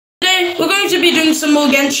Anyway, we're going to be doing some more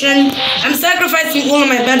Genshin. I'm sacrificing all of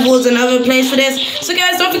my bed walls and other plays for this. So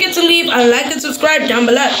guys, don't forget to leave a like and subscribe down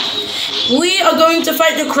below. We are going to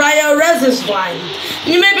fight the Cryo Resist Swine.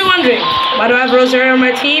 And you may be wondering, why do I have Rosario on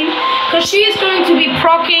my team? Because she is going to be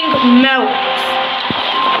proccing Melt.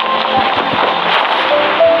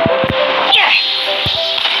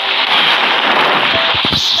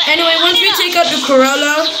 Anyway, once we take out the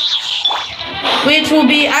Corolla, which will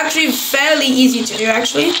be actually fairly easy to do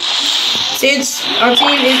actually, since our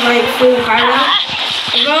team is like full Pyro.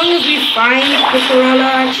 As long as we find the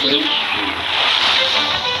Corolla actually.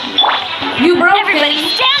 You broke Everybody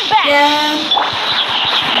stand back! Yeah.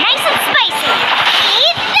 Nice and spicy!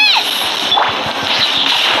 Eat this!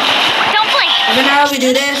 Don't blink! And then now we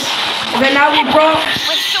do this. And then now we broke.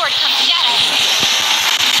 When sword comes shadow.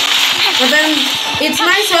 And then it's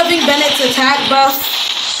nice having Bennett's attack buff.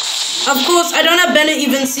 Of course, I don't have Bennett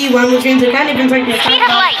even C1, which means I can't even take the attack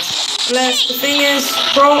buff. Unless the thing is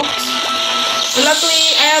proc. But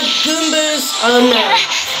luckily, I have Goombas. Oh no.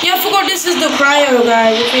 Yeah, I forgot this is the Cryo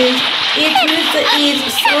guy, which means it needs to eat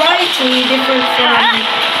slightly different from.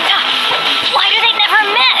 Why do they never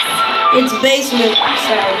miss? Its basement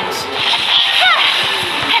sounds.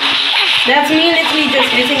 That's me literally just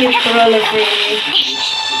hitting its Corolla freely.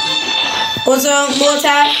 Also, more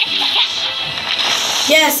attack.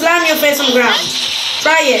 Yeah, slam your face on the ground.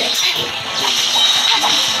 Try it.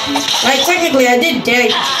 Like, technically, I did dare you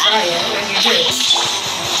to try it, and you did.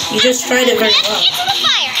 You just tried it very well. Into the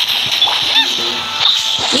fire.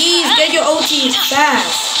 Please, get your ulti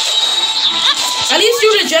fast. At least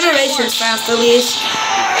your regeneration's fast, at least.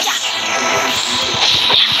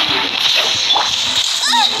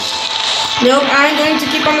 Nope, I'm going to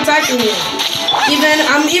keep on attacking you.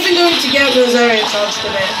 I'm even going to get Rosario charged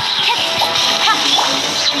today.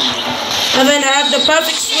 And then I have the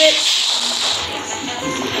perfect switch.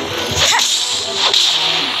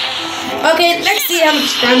 Okay, let's see how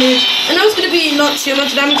much damage. I know it's going to be not too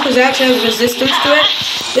much damage because I actually have resistance to it.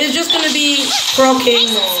 But it's just going to be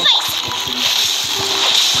proccing more.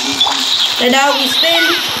 And now we spin.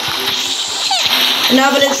 And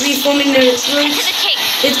now that it's reforming near its roots,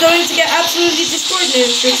 it's going to get absolutely destroyed near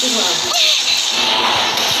its roots as well.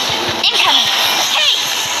 Incoming.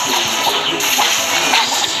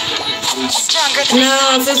 Stronger than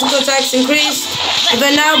now physical attacks increased. And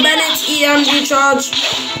then now Bennett's EM recharge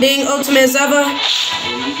being ultimate as ever.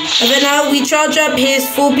 And then now we charge up his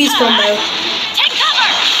 4-piece combo. Take cover.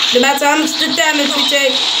 No matter how much the damage we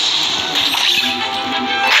take.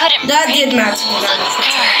 That did matter the damage we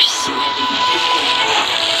take.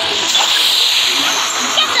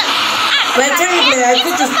 But technically I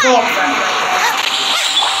could just pop that right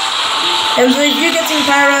there. And so if you're getting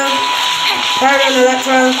Pyro and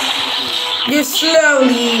Electro, you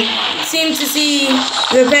slowly seem to see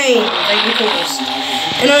the pain that you caused.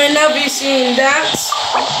 And I know you've seen that.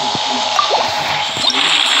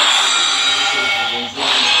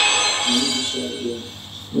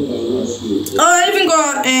 Oh, I even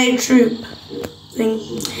got a troop thing.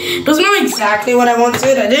 Doesn't know exactly what I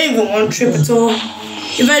wanted. I didn't even want troop at all.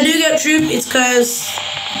 If I do get troop, it's because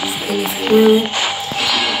really.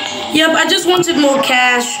 Yep, I just wanted more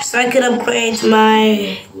cash so I could upgrade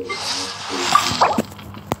my.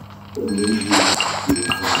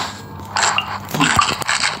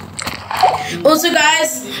 Also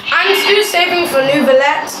guys, I'm still saving for New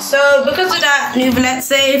Villette, so because of that New Villette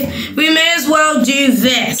save, we may as well do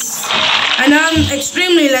this. And I'm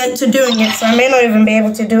extremely late to doing it, so I may not even be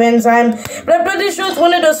able to do it in time. But I'm pretty sure it's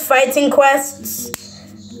one of those fighting quests.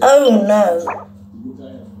 Oh no.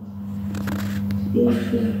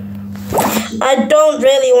 I don't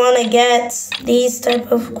really want to get these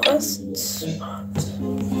type of quests.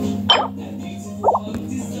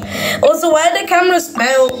 Also, why the camera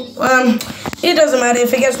spell? It doesn't matter.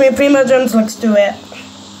 If it gets me Primo Gems, let's do it.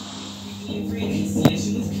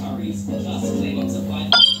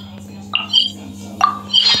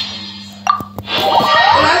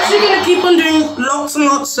 I'm actually gonna keep on doing lots and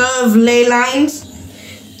lots of ley lines.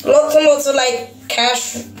 Lots and lots of like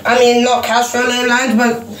not cash row ley lines,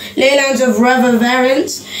 but ley lines of Rever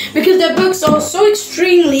variants. Because their books are so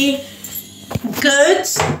extremely good.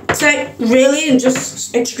 It's like really and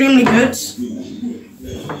just extremely good.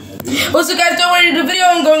 Also guys, don't worry, the video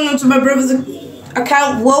I'm going onto my brother's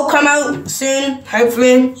account will come out soon,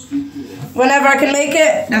 hopefully. Whenever I can make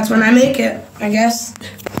it, that's when I make it, I guess.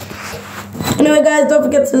 Anyway guys, don't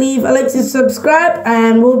forget to leave a like to subscribe,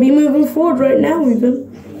 and we'll be moving forward right now even.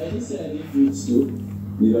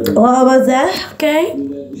 What was that? Okay.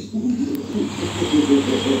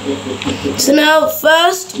 So now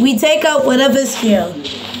first we take out whatever's here.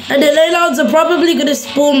 And the Leylands are probably gonna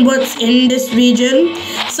spawn what's in this region.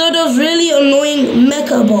 So those really annoying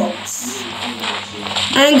mecha bots.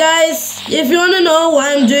 And guys, if you wanna know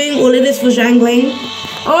why I'm doing all of this for Zhangling,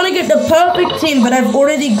 I wanna get the perfect team, but I've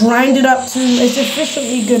already grinded up to a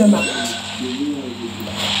sufficiently good amount.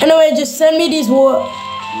 Anyway, just send me these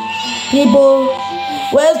people.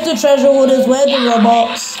 Where's the treasure hoarders? Where's the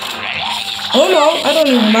robots? Oh no, I don't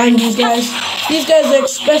even mind these guys. These guys are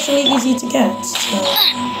especially easy to get. So.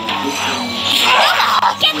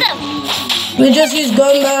 Get them! We just use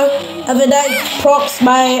Gomba. Avidite procs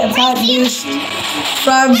my attack boost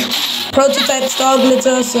from prototype star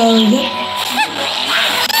glitter. So yeah.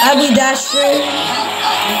 Abby dash through.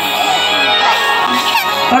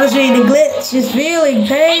 Honestly, the glitch is feeling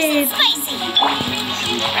pain.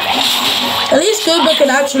 At least Goober can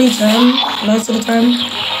actually turn most of the time.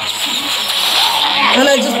 And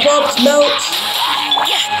I just popped belts.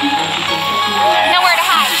 Nowhere to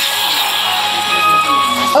hide.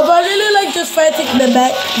 Oh, but I really like just fighting the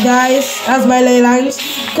back guys as my ley lines,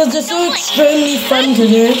 because they're so extremely fun to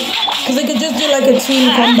do. Because I could just do like a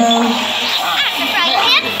team combo.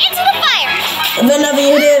 Into the fire. And whenever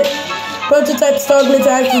you hit it, prototype star glitter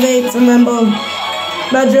activates, and then boom.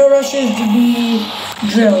 My drill rushes to be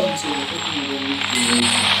drilled.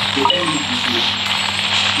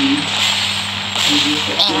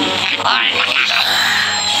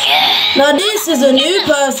 Now this is a new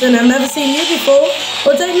person. I've never seen you before.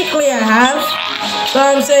 Well, technically I have,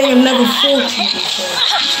 but I'm saying I've never fought you before.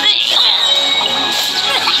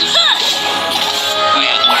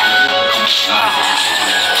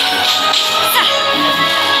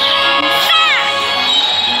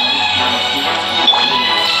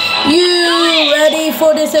 You ready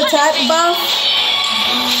for this attack buff?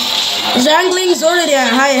 Zhangling's already at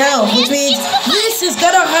high health, which means this is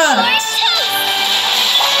gonna hurt.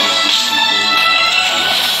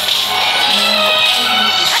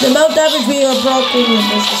 The amount of damage we are proccing with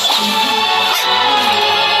this is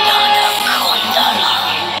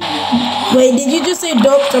Wait, did you just say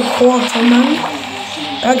Dr. Quarterman?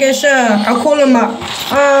 Okay, sure. I'll call him up.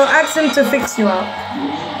 I'll ask him to fix you up.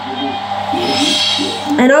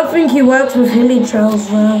 I don't think he works with hilly trails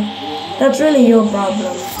well. That's really your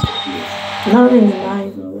problem. Not really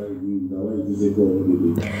mine.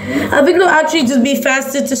 I think it'll actually just be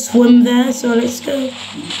faster to swim there, so let's go.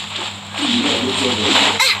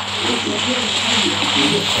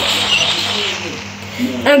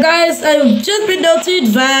 And guys, I've just been noted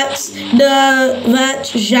that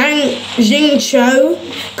Jingcho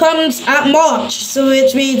comes at March, so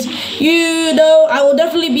which means, you know, I will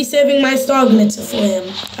definitely be saving my star glitter for him,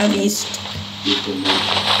 at least.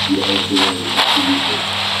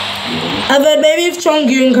 And then maybe if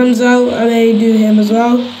Chongyun comes out, I may do him as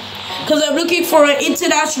well. Because I'm looking for an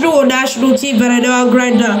international or national team that I know I'll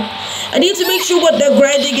grind up. I need to make sure what the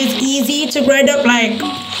grinding is easy to grind up, like,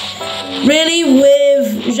 really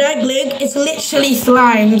with Zhangling, it's literally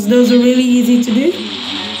slimes. Those are really easy to do.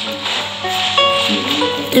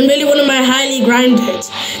 And really one of my highly grinded.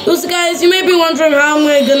 Also guys, you may be wondering how am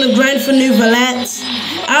I going to grind for new Valets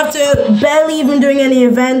after barely even doing any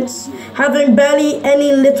events, having barely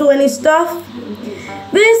any stuff.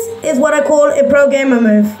 This is what I call a pro gamer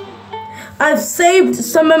move. I've saved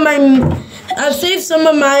some of my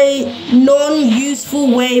non-useful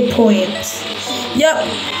waypoints. Yep,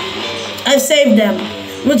 I've saved them.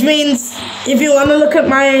 Which means if you want to look at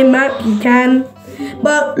my map, you can.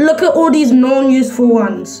 But look at all these non-useful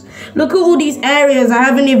ones. Look at all these areas I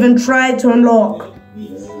haven't even tried to unlock.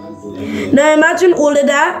 Now imagine all of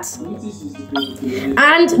that.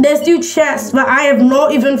 And there's still chests that I have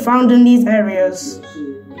not even found in these areas.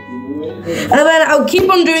 And then I'll keep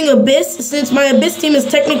on doing Abyss, since my Abyss team has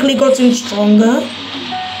technically gotten stronger.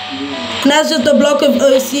 And that's just a block of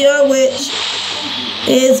Osea, which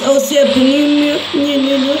is Osea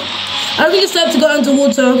Pneumonia. I think it's time to go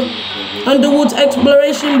underwater. Underwater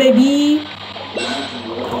exploration, baby.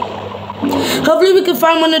 Hopefully we can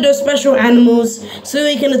find one of those special animals so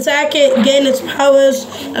we can attack it, gain its powers,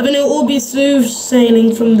 and then it'll all be smooth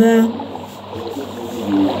sailing from there.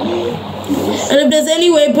 And if there's any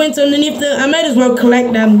waypoints underneath them, I might as well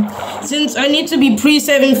collect them, since I need to be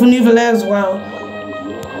pre-saving for Nouvelle as well.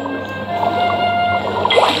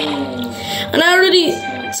 And I already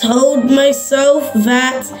told myself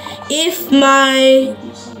that if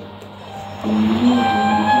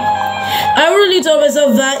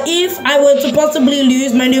I were to possibly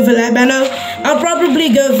lose my Nouvelle banner, I'll probably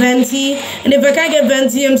go Venti, and if I can't get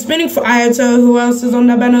Venti, I'm spinning for Ayato. Who else is on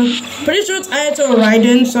that banner? Pretty sure it's Ayato or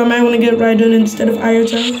Raiden, so I might want to get Raiden instead of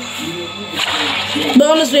Ayato. But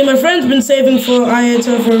honestly, my friend's been saving for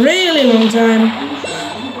Ayato for a really long time.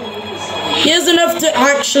 He has enough to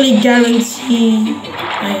actually guarantee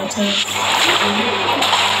Ayato.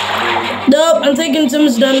 Nope, I'm taking too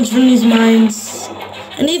much damage from these mines.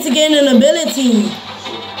 I need to gain an ability.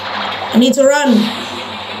 I need to run.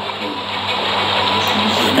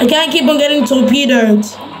 I can't keep on getting torpedoed.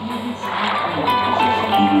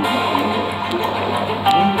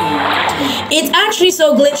 It's actually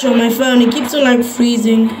so glitchy on my phone. It keeps on like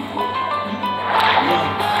freezing.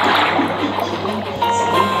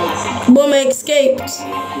 Boom, I escaped.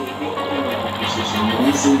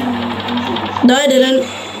 No, I didn't.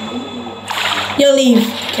 You leave,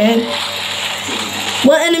 okay?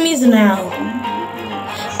 What enemies now?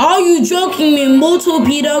 Are you joking me? More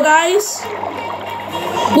torpedo guys?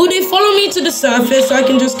 Will they follow me to the surface so I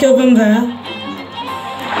can just kill them there?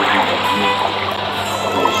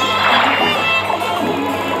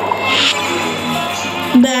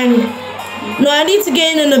 Bang. No, I need to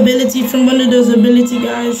gain an ability from one of those ability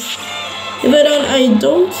guys. If I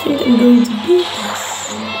don't think I'm going to beat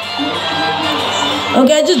this.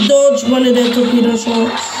 Okay, I just dodged one of their torpedo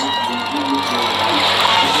shots.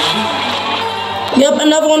 Yep,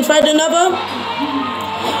 another one, fight another.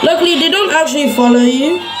 Luckily, they don't actually follow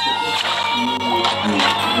you.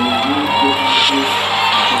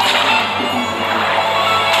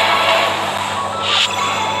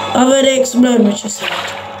 Over they explode, which is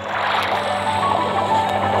sad.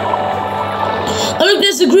 Oh look,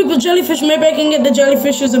 there's a group of jellyfish. Maybe I can get the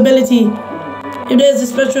jellyfish's ability. If there's a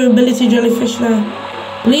special ability jellyfish now.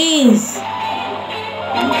 Please.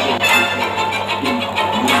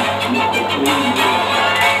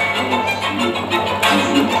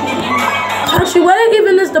 Actually, where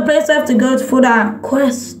even is the place I have to go for that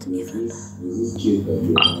quest? Even?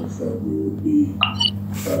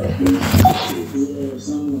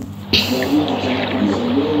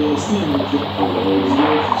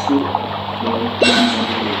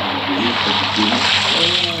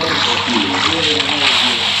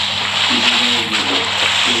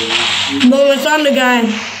 No, I found the guy.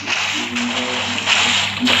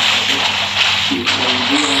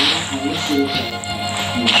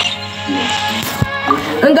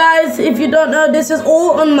 And guys, if you don't know, this is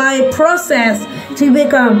all on my process to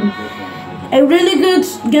become a really good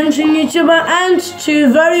Genshin YouTuber and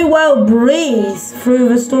to very well breeze through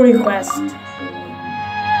the story quest.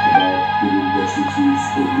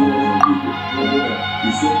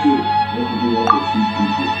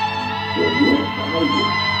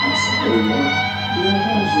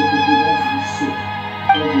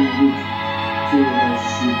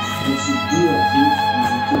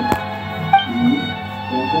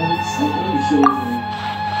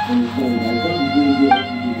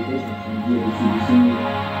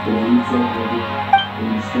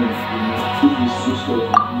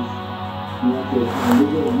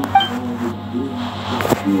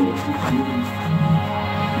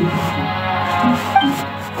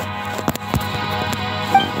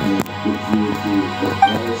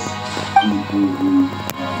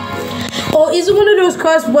 Or is it one of those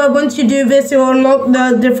quests where once you do this, you unlock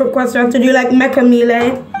the different quests you have to do, like Mecha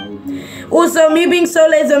Melee? Also, me being so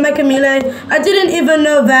lazy on Mecha Melee, I didn't even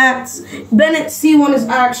know that Bennett C1 is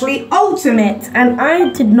actually ultimate, and I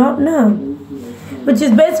did not know. Which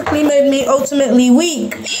has basically made me ultimately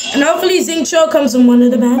weak. And hopefully Xingqiu comes in one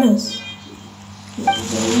of the banners.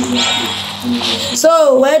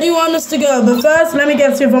 So, where do you want us to go? But first, let me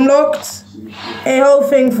get to if I'm locked. A whole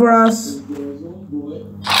thing for us.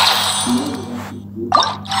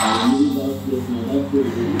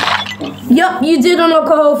 Yup, you did unlock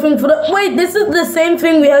a whole thing for the... Wait, this is the same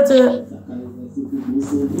thing we had to...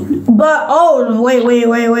 But, oh, wait,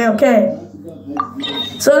 okay.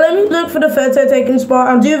 So let me look for the photo taking spot.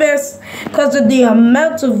 I'll do this because of the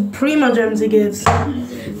amount of Primogems it gives.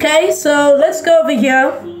 Okay, so let's go over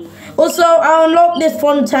here. Also, I'll unlock this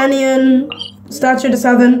Fontanian statue to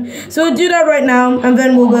 7. So we'll do that right now, and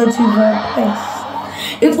then we'll go to the place.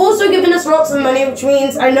 It's also given us lots of money, which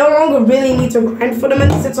means I no longer really need to grind for the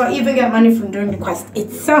money since I even get money from doing the quest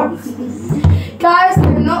itself. Guys,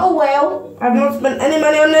 I'm not a whale. I've not spent any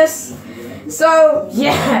money on this. So,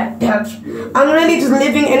 yeah, I'm really just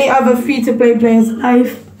living any other free-to-play player's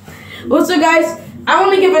life. Also, guys, I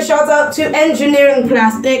want to give a shout out to Engineering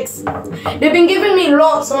Plastics. They've been giving me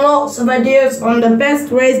lots and lots of ideas on the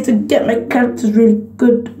best ways to get my characters really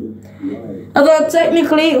good. Although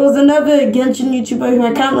technically it was another Genshin YouTuber who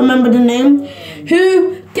I can't remember the name,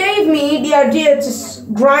 who gave me the idea to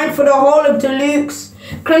grind for the whole of Deluxe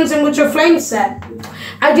Crimson Witcher Flame set.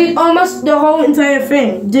 I did almost the whole entire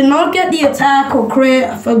thing. Did not get the attack or crit.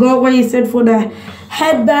 I forgot what he said for the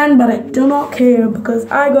headband, but I do not care because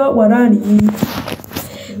I got what I need.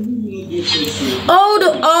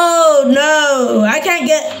 Oh no, I can't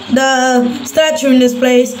get the statue in this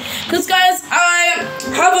place. Because guys, I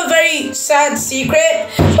have a very sad secret,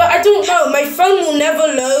 but I don't know. My phone will never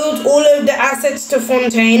load all of the assets to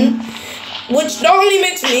Fontaine, which not only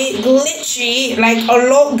makes me glitchy, like a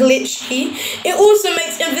lot glitchy, it also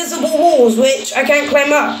makes invisible walls, which I can't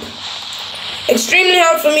climb up. Extremely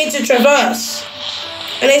hard for me to traverse,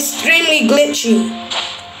 and extremely glitchy.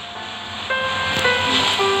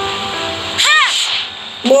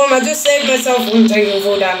 Boom, I just saved myself from taking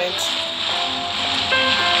full damage.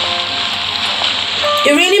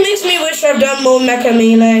 It really makes me wish I've done more mecha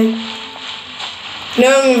melee.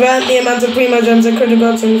 Knowing that the amount of prima gems I could have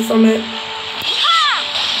gotten from it.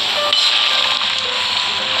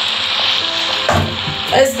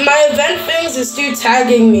 As my event things is still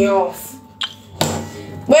tagging me off.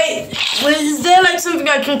 Wait, is there like something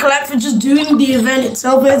I can collect for just doing the event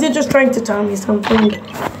itself? Or is it just trying to tell me something?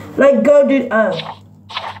 Like go do,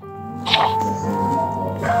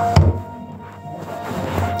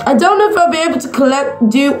 I don't know if I'll be able to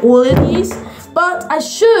do all of these, but I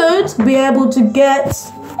should be able to get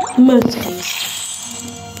most of these.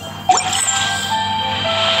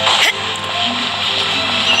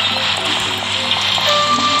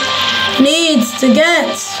 Needs to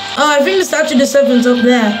get. Oh, I think the statue of the serpent's up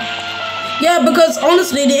there. Yeah, because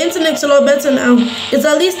honestly, the internet's a lot better now. It's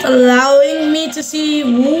at least allowing me to see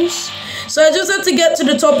walls. So I just have to get to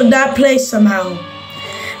the top of that place somehow.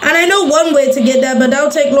 And I know one way to get there, but that'll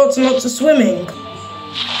take lots and lots of swimming.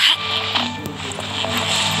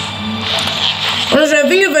 Honestly, I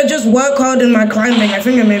think if I just work hard in my climbing, I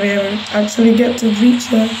think I may be able to actually get to reach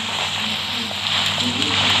there.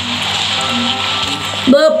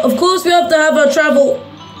 But of course, we have to have our travel.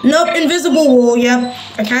 Nope, invisible wall. Yep,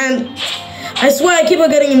 I can't. I swear I keep on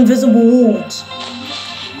getting invisible walls.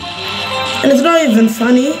 And it's not even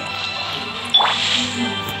funny.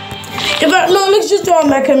 In fact, no, let's just do our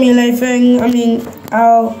mecha melee thing. I mean,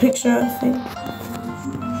 our picture thing.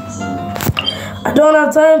 I don't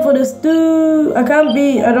have time for this, dude. I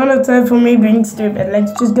don't have time for me being stupid.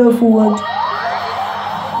 Let's just go forward.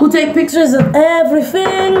 We'll take pictures of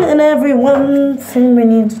everything and everyone thing we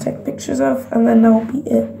need to take pictures of, and then that'll be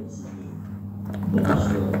it.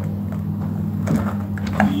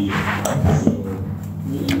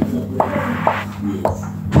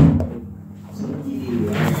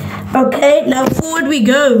 Okay, now forward we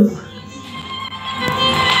go.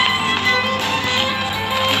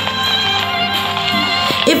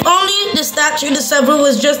 If only the statue of the Several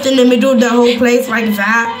was just in the middle of the whole place like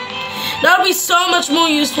that. That would be so much more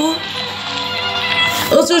useful.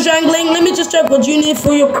 Also, Jangling, let me just check what you need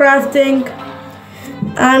for your crafting.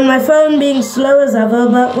 And my phone being slow as ever,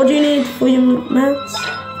 but what do you need for your mats?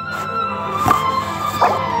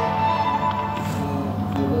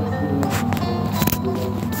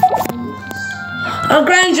 I'll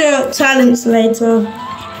grind your talents later.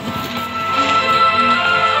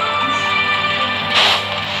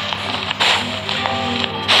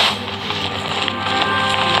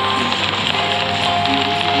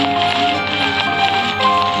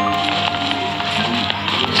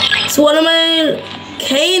 So one of my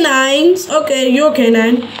canines, okay, you're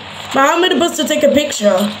canine, but how am I supposed to take a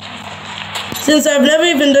picture? Since I've never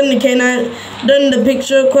even done the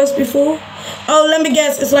picture quest before. Oh, let me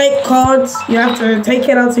guess, it's like cards. You have to take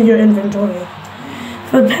it out of your inventory.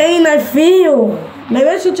 For pain I feel. Maybe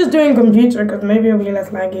I should just do it in computer because maybe it'll be less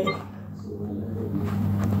laggy.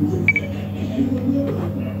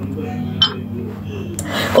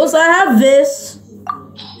 Also, I have this.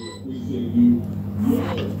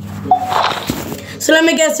 So let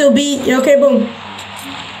me guess, it'll be, okay, boom.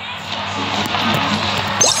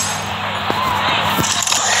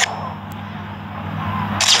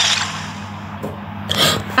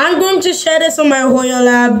 I'm going to share this on my Hoya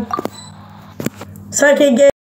lab so I can get